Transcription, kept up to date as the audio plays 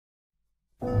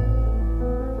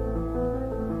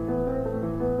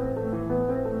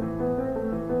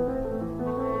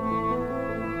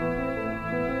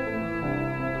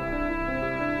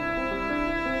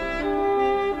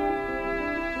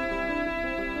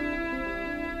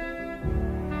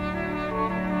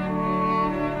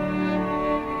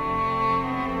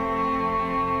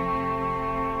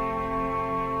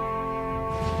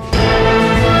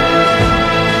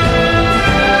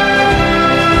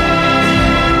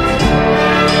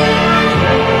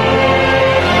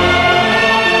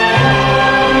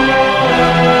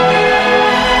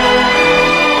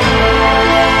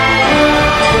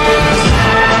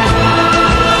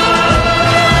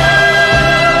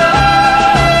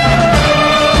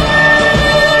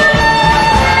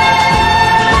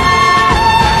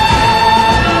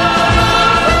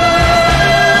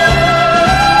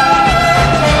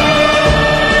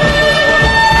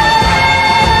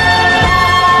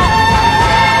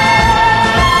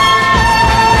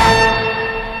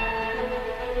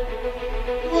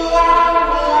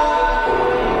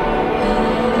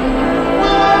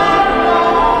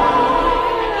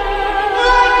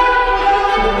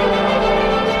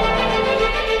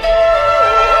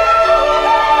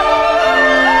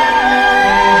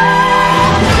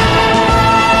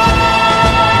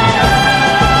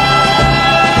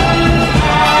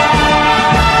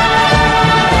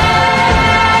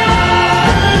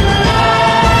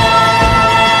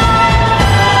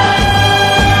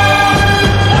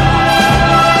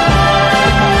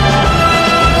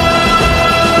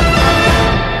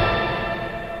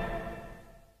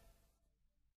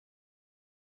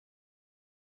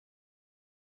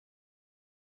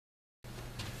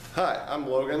Hi, I'm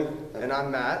Logan. And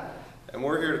I'm Matt. And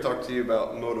we're here to talk to you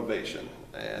about motivation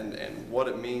and what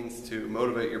it means to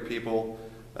motivate your people.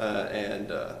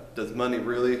 Does money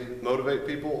really motivate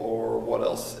people, or what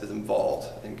else is involved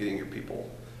in getting your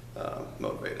people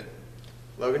motivated?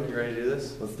 Logan, you ready to do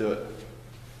this? Let's do it.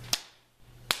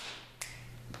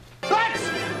 Let's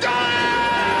do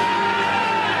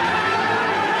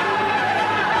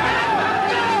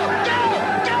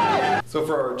it! So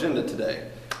for our agenda today,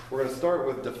 we're going to start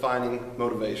with defining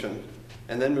motivation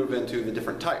and then move into the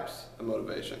different types of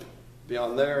motivation.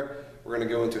 Beyond there, we're going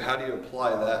to go into how do you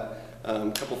apply that. A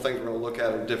couple things we're going to look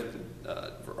at are different,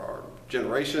 our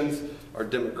generations, our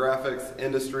demographics,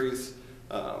 industries,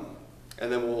 and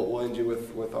then we'll end you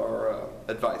with our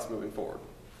advice moving forward.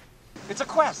 It's a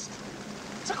quest.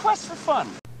 It's a quest for fun.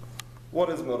 What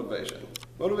is motivation?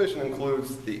 Motivation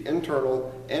includes the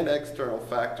internal and external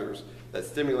factors that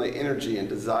stimulate energy and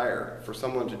desire for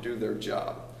someone to do their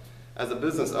job. As a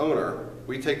business owner,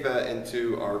 we take that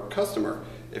into our customer.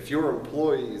 If your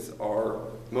employees are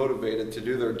motivated to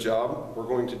do their job, we're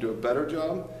going to do a better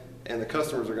job, and the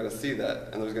customers are going to see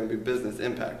that, and there's going to be business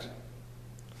impact.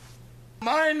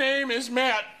 My name is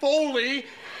Matt Foley,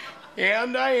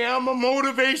 and I am a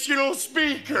motivational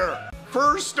speaker.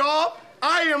 First off,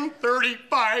 I am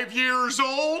 35 years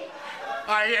old,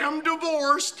 I am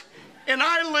divorced, and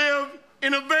I live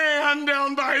in a van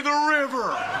down by the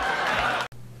river.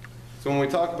 So when we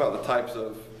talk about the types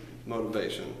of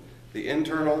motivation, the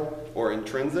internal or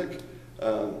intrinsic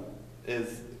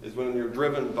is when you're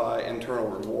driven by internal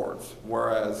rewards,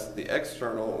 whereas the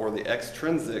external or the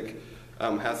extrinsic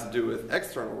has to do with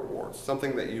external rewards,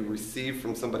 something that you receive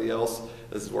from somebody else.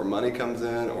 This is where money comes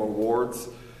in, or rewards.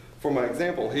 For my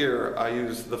example here, I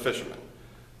use the fisherman.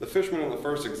 The fisherman in the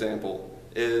first example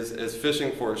is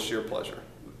fishing for his sheer pleasure.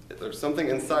 There's something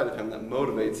inside of him that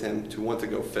motivates him to want to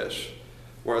go fish.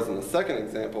 Whereas in the second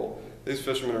example, these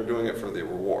fishermen are doing it for the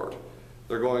reward.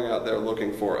 They're going out there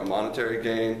looking for a monetary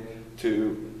gain,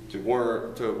 to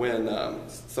win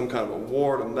some kind of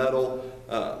award, a medal.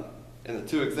 In the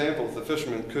two examples, the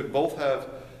fishermen could both have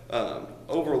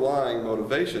overlying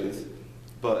motivations,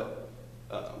 but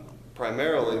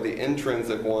primarily the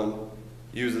intrinsic one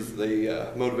uses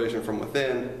the motivation from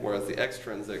within, whereas the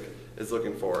extrinsic is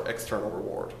looking for external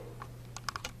reward.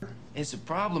 It's a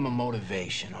problem of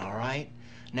motivation, all right?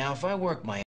 Now, if I work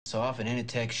my ass off and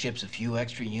Initech ships a few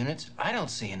extra units, I don't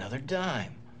see another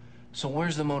dime. So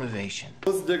where's the motivation?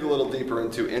 Let's dig a little deeper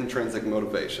into intrinsic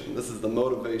motivation. This is the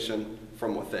motivation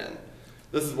from within.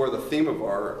 This is where the theme of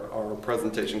our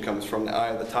presentation comes from, the eye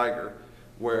of the tiger,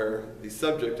 where the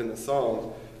subject in the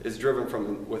song is driven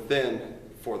from within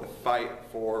for the fight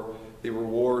for the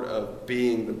reward of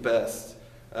being the best.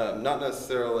 Not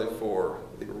necessarily for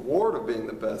the reward of being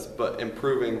the best, but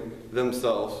improving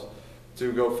themselves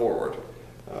to go forward.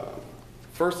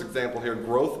 First example here,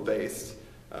 growth-based.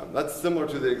 That's similar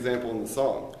to the example in the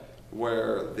song,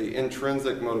 where the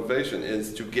intrinsic motivation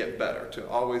is to get better, to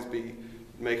always be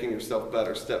making yourself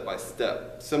better step by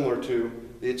step, similar to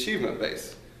the achievement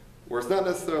base, where it's not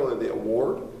necessarily the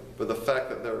award, but the fact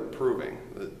that they're improving,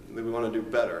 that we want to do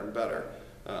better and better.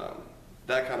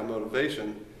 That kind of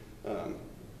motivation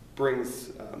brings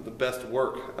the best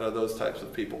work out of those types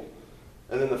of people.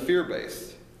 And then the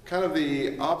fear-based, kind of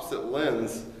the opposite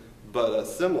lens, but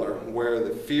similar, where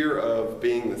the fear of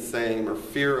being the same or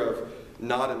fear of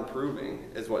not improving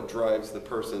is what drives the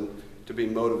person to be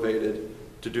motivated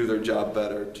to do their job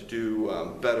better, to do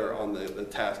better on the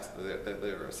tasks that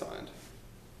they are assigned.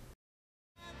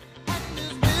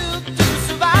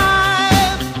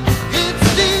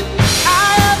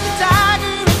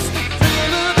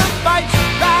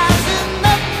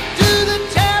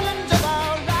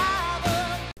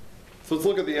 So let's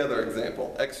look at the other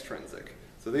example, extrinsic.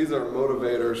 So these are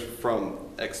motivators from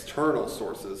external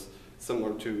sources,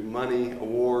 similar to money,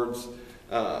 awards.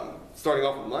 Starting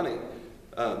off with money,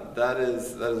 that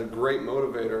is a great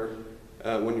motivator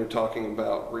when you're talking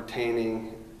about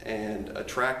retaining and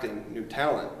attracting new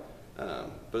talent.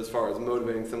 But as far as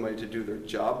motivating somebody to do their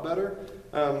job better,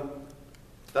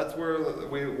 that's where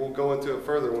we will go into it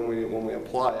further when we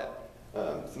apply it.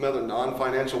 Some other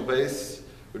non-financial base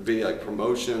would be like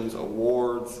promotions,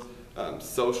 awards,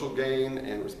 social gain,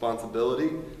 and responsibility.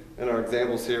 And our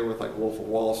examples here with like Wolf of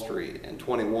Wall Street and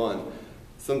 21,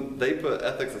 they put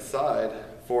ethics aside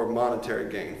for monetary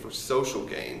gain, for social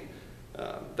gain.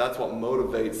 That's what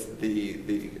motivates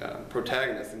the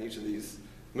protagonists in each of these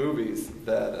movies,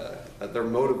 that they're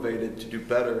motivated to do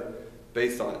better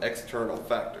based on external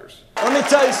factors. Let me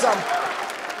tell you something.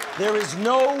 There is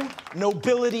no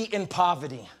nobility in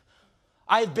poverty.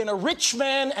 I have been a rich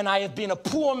man and I have been a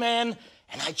poor man,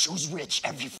 and I choose rich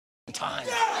every time.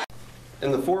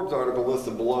 In the Forbes article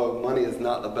listed below, money is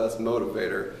not the best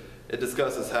motivator. It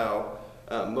discusses how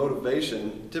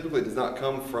motivation typically does not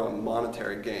come from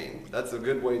monetary gain. That's a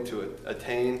good way to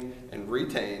attain and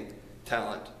retain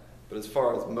talent. But as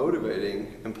far as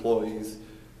motivating employees,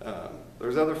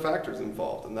 there's other factors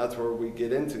involved, and that's where we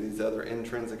get into these other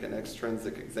intrinsic and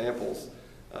extrinsic examples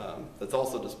that's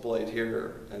also displayed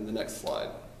here in the next slide.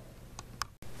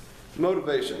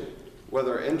 Motivation,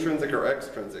 whether intrinsic or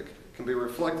extrinsic, can be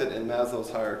reflected in Maslow's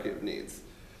hierarchy of needs.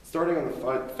 Starting on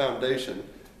the foundation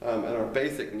and our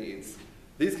basic needs,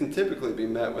 these can typically be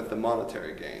met with the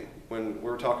monetary gain. When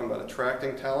we're talking about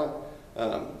attracting talent,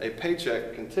 a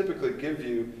paycheck can typically give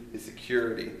you the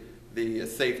security, the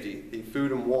safety, the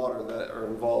food and water that are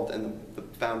involved in the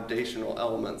foundational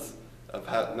elements of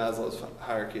Maslow's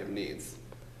hierarchy of needs.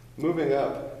 Moving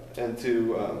up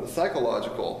into the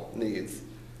psychological needs,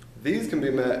 these can be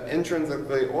met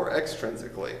intrinsically or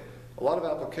extrinsically. A lot of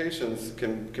applications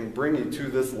can bring you to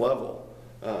this level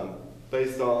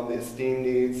based on the esteem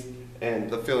needs and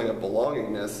the feeling of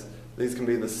belongingness. These can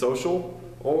be the social,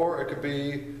 or it could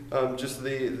be just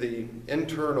the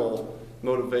internal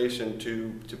motivation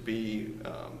to be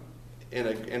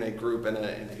in a group, in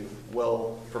a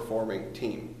well-performing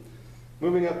team.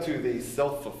 Moving up to the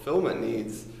self-fulfillment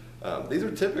needs, these are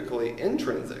typically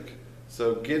intrinsic.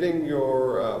 So getting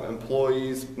your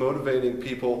employees, motivating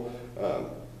people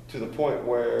to the point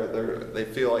where they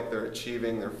feel like they're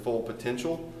achieving their full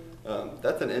potential,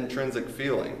 that's an intrinsic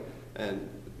feeling. And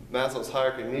Maslow's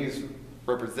hierarchy of needs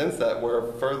represents that,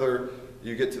 where further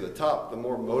you get to the top, the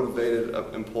more motivated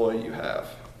employee you have.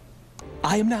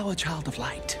 I am now a child of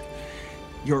light.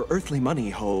 Your earthly money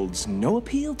holds no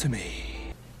appeal to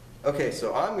me. Okay,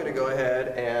 so I'm going to go ahead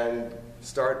and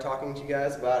start talking to you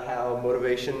guys about how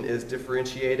motivation is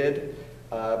differentiated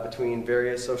between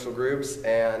various social groups,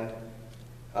 and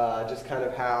just kind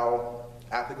of how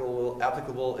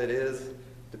applicable it is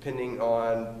depending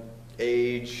on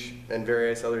age and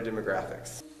various other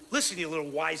demographics. Listen, you little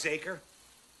wiseacre.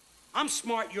 I'm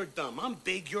smart, you're dumb. I'm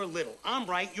big, you're little. I'm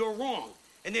right, you're wrong.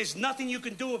 And there's nothing you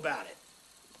can do about it.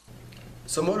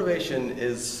 So motivation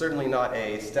is certainly not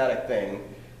a static thing,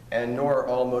 and nor are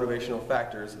all motivational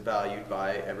factors valued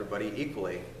by everybody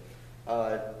equally.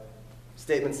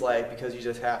 Statements like, because you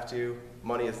just have to,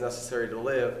 money is necessary to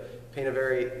live, paint a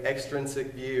very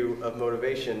extrinsic view of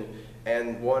motivation,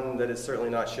 and one that is certainly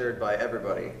not shared by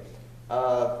everybody.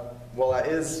 While that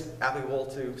is applicable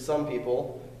to some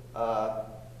people,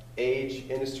 age,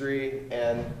 industry,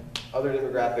 and other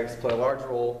demographics play a large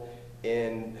role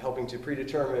in helping to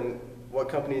predetermine what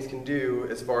companies can do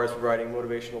as far as providing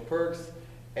motivational perks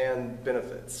and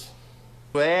benefits.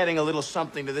 We're adding a little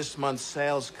something to this month's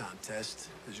sales contest.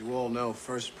 As you all know,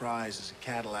 first prize is a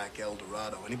Cadillac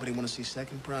Eldorado. Anybody want to see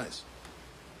second prize?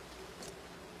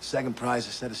 Second prize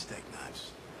is a set of steak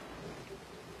knives.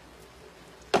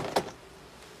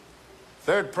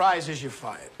 Third prize is you're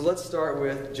fired. Let's start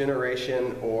with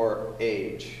generation or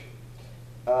age.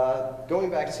 Going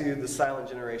back to the silent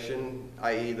generation,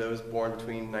 i.e. those born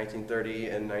between 1930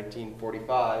 and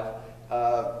 1945,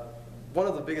 one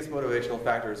of the biggest motivational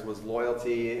factors was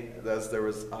loyalty, as there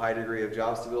was a high degree of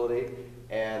job stability,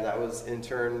 and that was in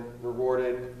turn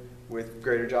rewarded with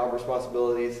greater job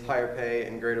responsibilities, higher pay,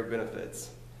 and greater benefits.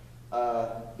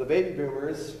 The baby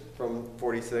boomers from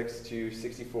 46 to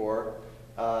 64,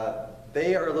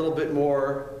 they are a little bit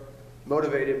more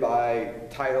motivated by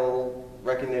title,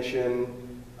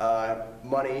 recognition,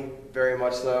 money, very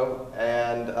much so,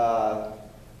 and a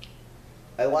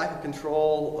lack of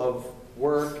control of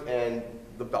work and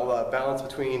the balance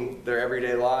between their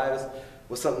everyday lives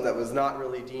was something that was not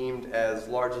really deemed as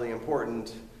largely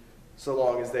important so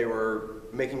long as they were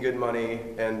making good money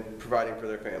and providing for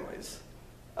their families.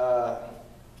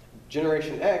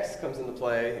 Generation X comes into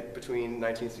play between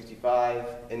 1965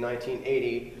 and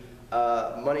 1980.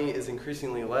 Money is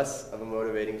increasingly less of a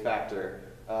motivating factor.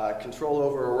 Control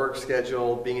over a work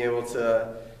schedule, being able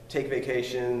to take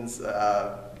vacations,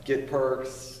 get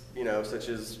perks, such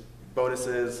as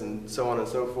bonuses and so on and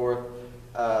so forth,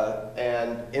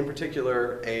 and in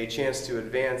particular, a chance to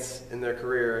advance in their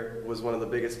career was one of the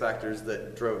biggest factors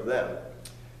that drove them.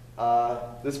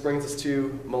 This brings us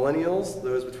to millennials,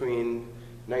 those between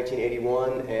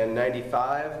 1981 and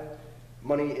 95.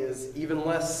 Money is even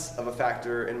less of a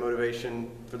factor in motivation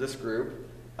for this group.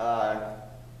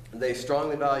 They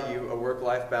strongly value a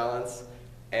work-life balance,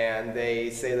 and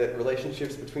they say that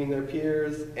relationships between their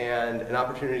peers and an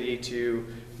opportunity to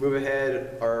move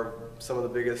ahead are some of the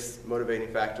biggest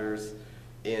motivating factors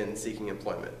in seeking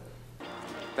employment.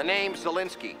 The name's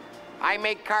Zelinsky. I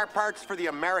make car parts for the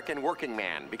American working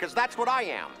man, because that's what I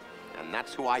am. and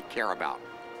that's who I care about.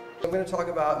 I'm going to talk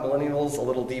about millennials a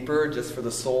little deeper, just for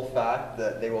the sole fact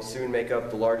that they will soon make up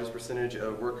the largest percentage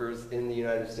of workers in the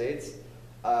United States.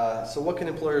 So what can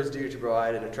employers do to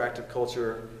provide an attractive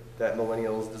culture that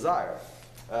millennials desire?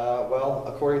 Well,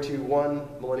 according to one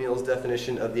millennial's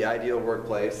definition of the ideal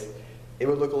workplace, it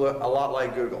would look a lot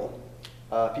like Google.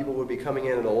 People would be coming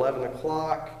in at 11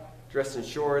 o'clock, dressed in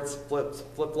shorts,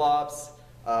 flip-flops,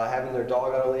 having their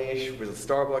dog on a leash with a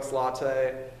Starbucks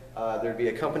latte. There'd be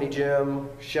a company gym,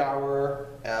 shower,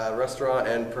 restaurant,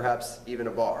 and perhaps even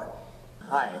a bar.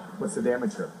 Hi, what's the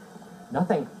damage here?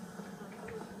 Nothing.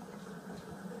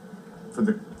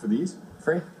 For these?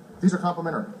 Free. These are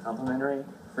complimentary. Complimentary,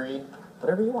 free,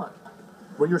 whatever you want.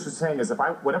 What you're saying is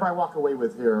whatever I walk away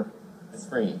with here, It's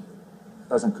free.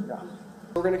 doesn't.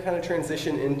 We're going to kind of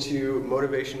transition into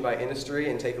motivation by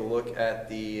industry and take a look at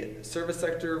the service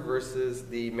sector versus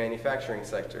the manufacturing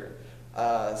sector.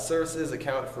 Services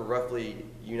account for roughly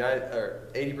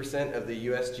 80% of the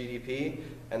US GDP,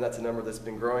 and that's a number that's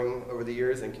been growing over the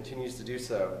years and continues to do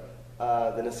so.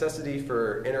 The necessity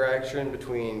for interaction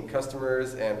between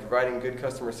customers and providing good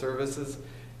customer services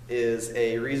is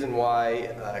a reason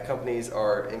why companies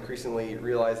are increasingly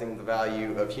realizing the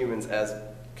value of humans as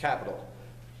capital.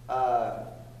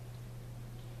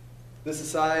 This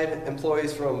aside,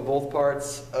 employees from both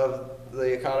parts of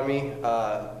the economy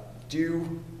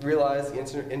do realize the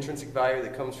intrinsic value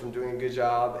that comes from doing a good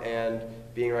job and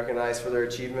being recognized for their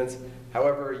achievements.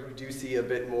 However, you do see a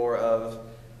bit more of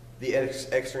the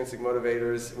extrinsic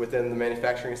motivators within the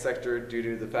manufacturing sector due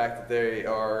to the fact that they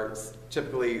are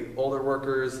typically older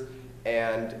workers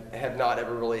and have not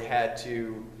ever really had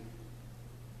to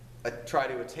try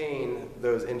to attain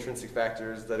those intrinsic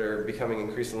factors that are becoming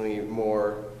increasingly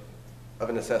more of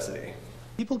a necessity.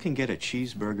 People can get a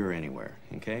cheeseburger anywhere,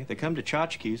 okay? They come to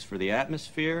Tchotchkes for the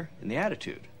atmosphere and the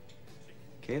attitude.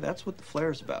 Okay, that's what the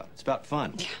Flair's about. It's about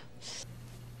fun.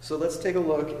 So let's take a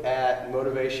look at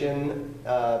motivation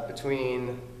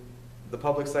between the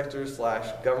public sector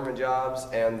 / government jobs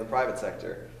and the private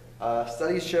sector.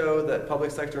 Studies show that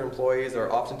public sector employees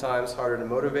are oftentimes harder to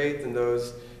motivate than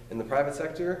those in the private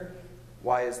sector.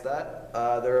 Why is that?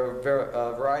 There are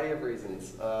a variety of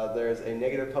reasons. There's a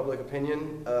negative public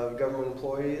opinion of government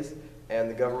employees and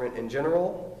the government in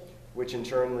general, which in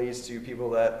turn leads to people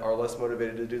that are less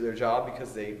motivated to do their job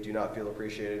because they do not feel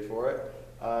appreciated for it.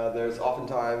 There's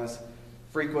oftentimes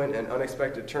frequent and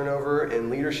unexpected turnover in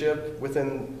leadership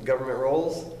within government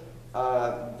roles.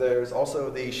 There's also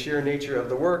the sheer nature of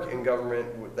the work in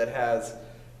government that has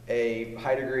a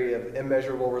high degree of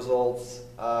immeasurable results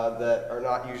that are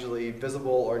not usually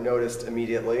visible or noticed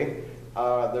immediately.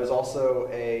 There's also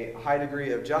a high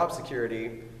degree of job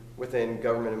security within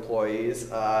government employees.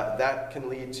 That can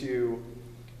lead to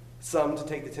some to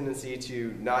take the tendency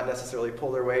to not necessarily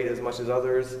pull their weight as much as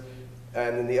others,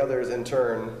 and then the others in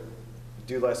turn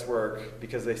do less work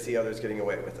because they see others getting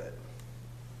away with it.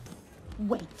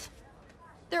 Wait,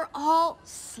 they're all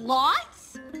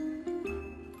sloths?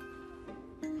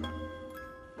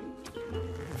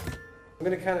 I'm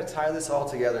going to kind of tie this all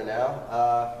together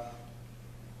now.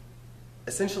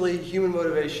 Essentially, human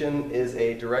motivation is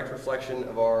a direct reflection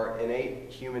of our innate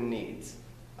human needs.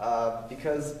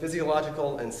 Because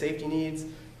physiological and safety needs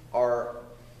are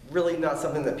really not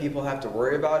something that people have to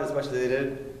worry about as much as they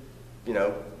did,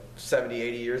 70,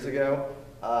 80 years ago.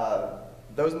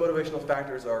 Those motivational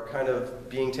factors are kind of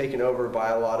being taken over by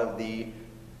a lot of the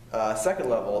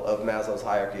second level of Maslow's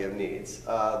hierarchy of needs.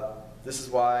 This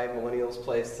is why millennials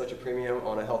place such a premium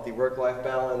on a healthy work-life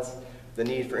balance, the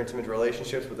need for intimate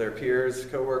relationships with their peers,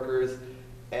 coworkers,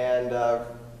 and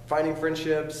finding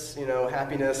friendships,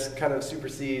 happiness kind of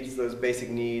supersedes those basic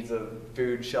needs of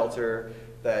food, shelter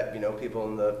that, people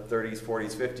in the 30s,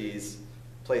 40s, 50s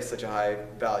place such a high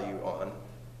value on.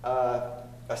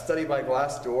 A study by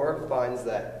Glassdoor finds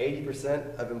that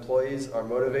 80% of employees are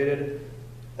motivated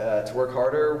to work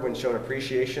harder when shown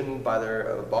appreciation by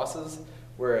their bosses,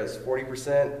 whereas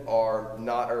 40% are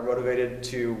motivated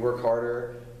to work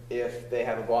harder if they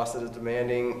have a boss that is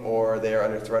demanding or they are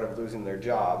under threat of losing their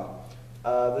job.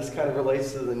 This kind of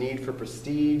relates to the need for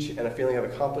prestige and a feeling of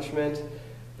accomplishment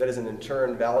that is in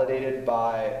turn validated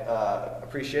by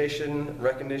appreciation,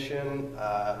 recognition,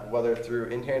 whether through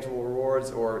intangible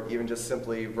rewards or even just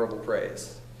simply verbal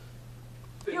praise.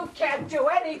 You can't do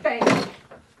anything!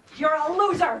 You're a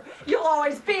loser! You'll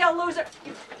always be a loser!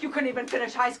 You couldn't even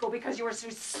finish high school because you were so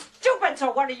stupid,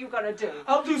 so what are you gonna do?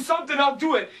 I'll do something, I'll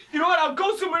do it. You know what, I'll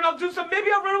go somewhere and I'll do something.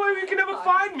 Maybe I'll run away where you can never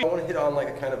find me. I want to hit on like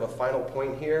a kind of a final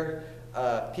point here.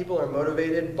 People are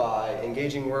motivated by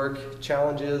engaging work,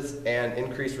 challenges, and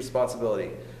increased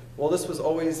responsibility. Well, this was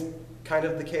always kind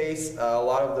of the case. A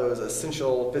lot of those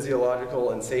essential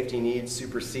physiological and safety needs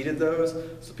superseded those,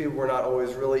 so people were not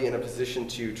always really in a position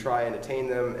to try and attain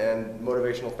them, and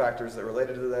motivational factors that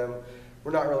related to them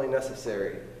were not really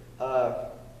necessary.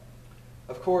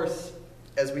 Of course,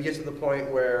 as we get to the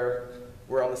point where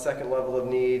we're on the second level of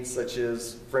needs, such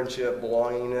as friendship,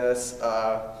 belongingness,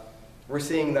 we're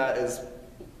seeing that as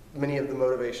many of the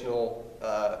motivational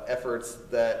efforts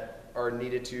that are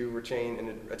needed to retain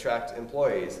and attract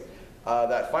employees.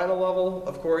 That final level,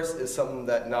 of course, is something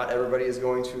that not everybody is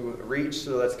going to reach,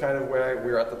 so that's kind of where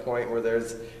we're at the point where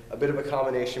there's a bit of a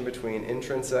combination between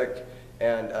intrinsic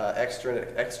and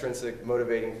extrinsic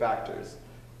motivating factors.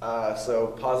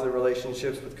 So positive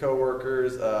relationships with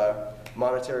coworkers,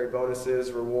 monetary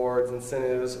bonuses, rewards,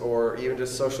 incentives, or even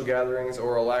just social gatherings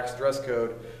or a lax dress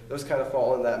code, those kind of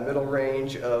fall in that middle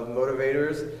range of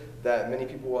motivators that many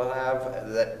people will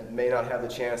have that may not have the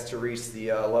chance to reach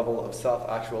the level of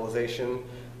self-actualization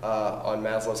on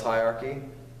Maslow's hierarchy.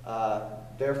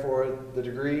 Therefore, the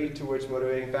degree to which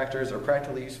motivating factors are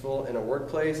practically useful in a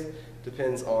workplace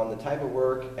depends on the type of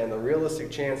work and the realistic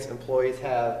chance employees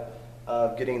have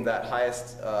of getting that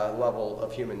highest level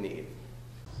of human need.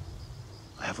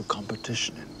 I have a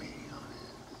competition in me.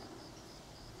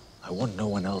 I want no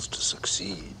one else to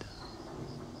succeed.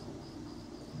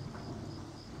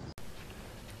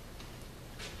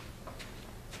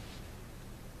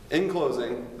 In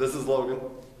closing, this is Logan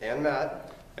and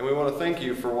Matt, and we want to thank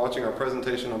you for watching our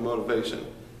presentation on motivation.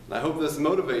 And I hope this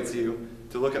motivates you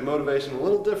to look at motivation a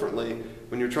little differently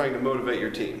when you're trying to motivate your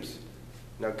teams.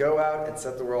 Now go out and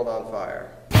set the world on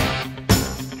fire.